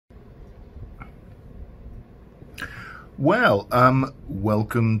Well,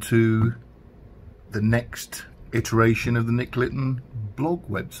 welcome to the next iteration of the Nick Litten blog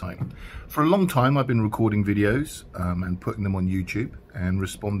website. For a long time I've been recording videos and putting them on YouTube and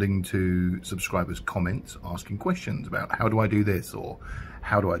responding to subscribers' comments, asking questions about how do I do this or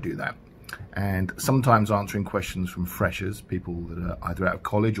how do I do that, and sometimes answering questions from freshers, people that are either out of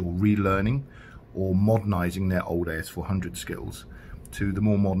college or relearning or modernizing their old AS400 skills to the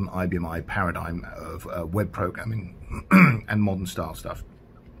more modern IBMi paradigm of web programming and modern style stuff.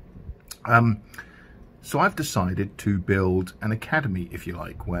 So I've decided to build an academy, if you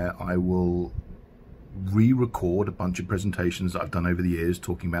like, where I will re-record a bunch of presentations that I've done over the years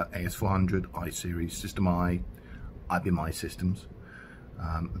talking about AS400 iSeries, SystemI, IBMi systems,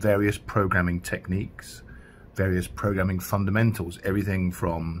 various programming techniques, various programming fundamentals, everything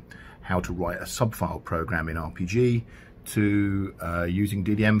from how to write a subfile program in RPG to using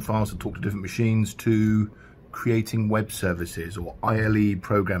DDM files to talk to different machines, to creating web services or ILE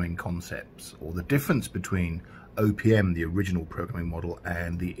programming concepts, or the difference between OPM, the original programming model,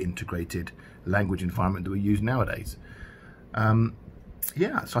 and the integrated language environment that we use nowadays.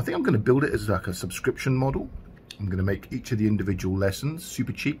 Yeah, so I think I'm going to build it as like a subscription model. I'm going to make each of the individual lessons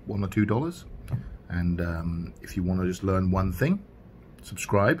super cheap, $1 or $2. And if you want to just learn one thing,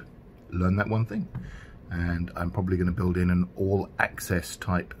 subscribe, learn that one thing. And I'm probably going to build in an all-access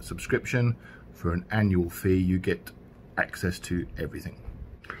type subscription. For an annual fee, you get access to everything.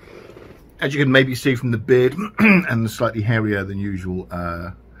 As you can maybe see from the beard and the slightly hairier than usual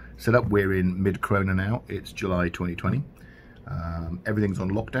setup, we're in mid-corona now. It's July 2020. Everything's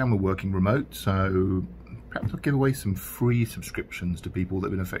on lockdown. We're working remote, so perhaps I'll give away some free subscriptions to people that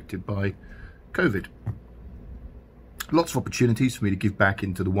have been affected by COVID. Lots of opportunities for me to give back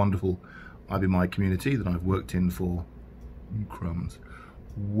into the wonderful IBMi community that I've worked in for crumbs,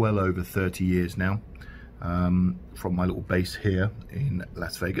 well over 30 years now, from my little base here in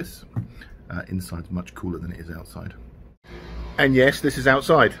Las Vegas. Inside's much cooler than it is outside. And yes, this is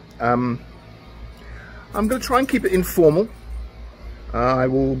outside. I'm going to try and keep it informal. I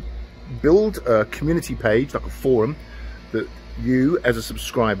will build a community page, like a forum, that you as a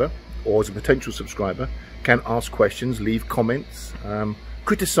subscriber or as a potential subscriber can ask questions, leave comments,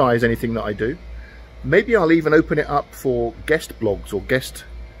 criticize anything that I do. Maybe I'll even open it up for guest blogs or guest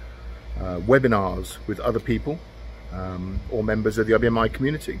webinars with other people or members of the IBMi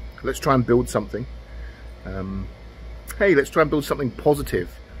community. Let's try and build something. Hey, let's try and build something positive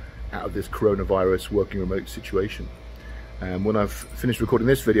out of this coronavirus working remote situation. And when I've finished recording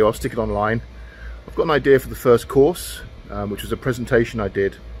this video, I'll stick it online. I've got an idea for the first course, which was a presentation I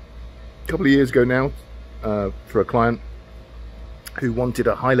did a couple of years ago now for a client who wanted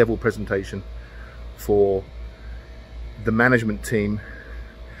a high-level presentation for the management team,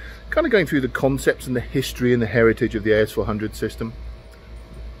 kind of going through the concepts and the history and the heritage of the AS400 system,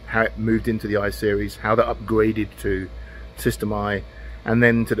 how it moved into the iSeries, how that upgraded to SystemI, and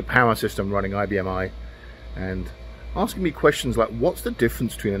then to the power system running IBMi, and asking me questions like, what's the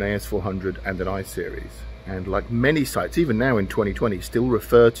difference between an AS400 and an iSeries? And like many sites, even now in 2020, still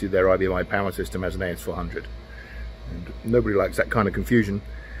refer to their IBMi power system as an AS400. And nobody likes that kind of confusion,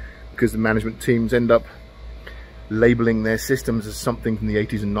 because the management teams end up labeling their systems as something from the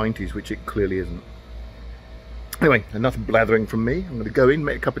 80s and 90s, which it clearly isn't. Anyway, enough blathering from me. I'm going to go in,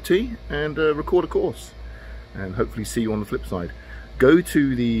 make a cup of tea, and record a course, and hopefully see you on the flip side. Go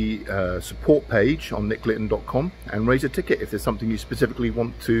to the support page on nicklitten.com and raise a ticket if there's something you specifically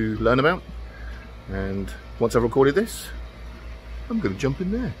want to learn about. And once I've recorded this, I'm going to jump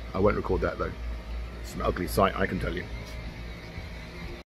in there. I won't record that though. It's an ugly sight, I can tell you.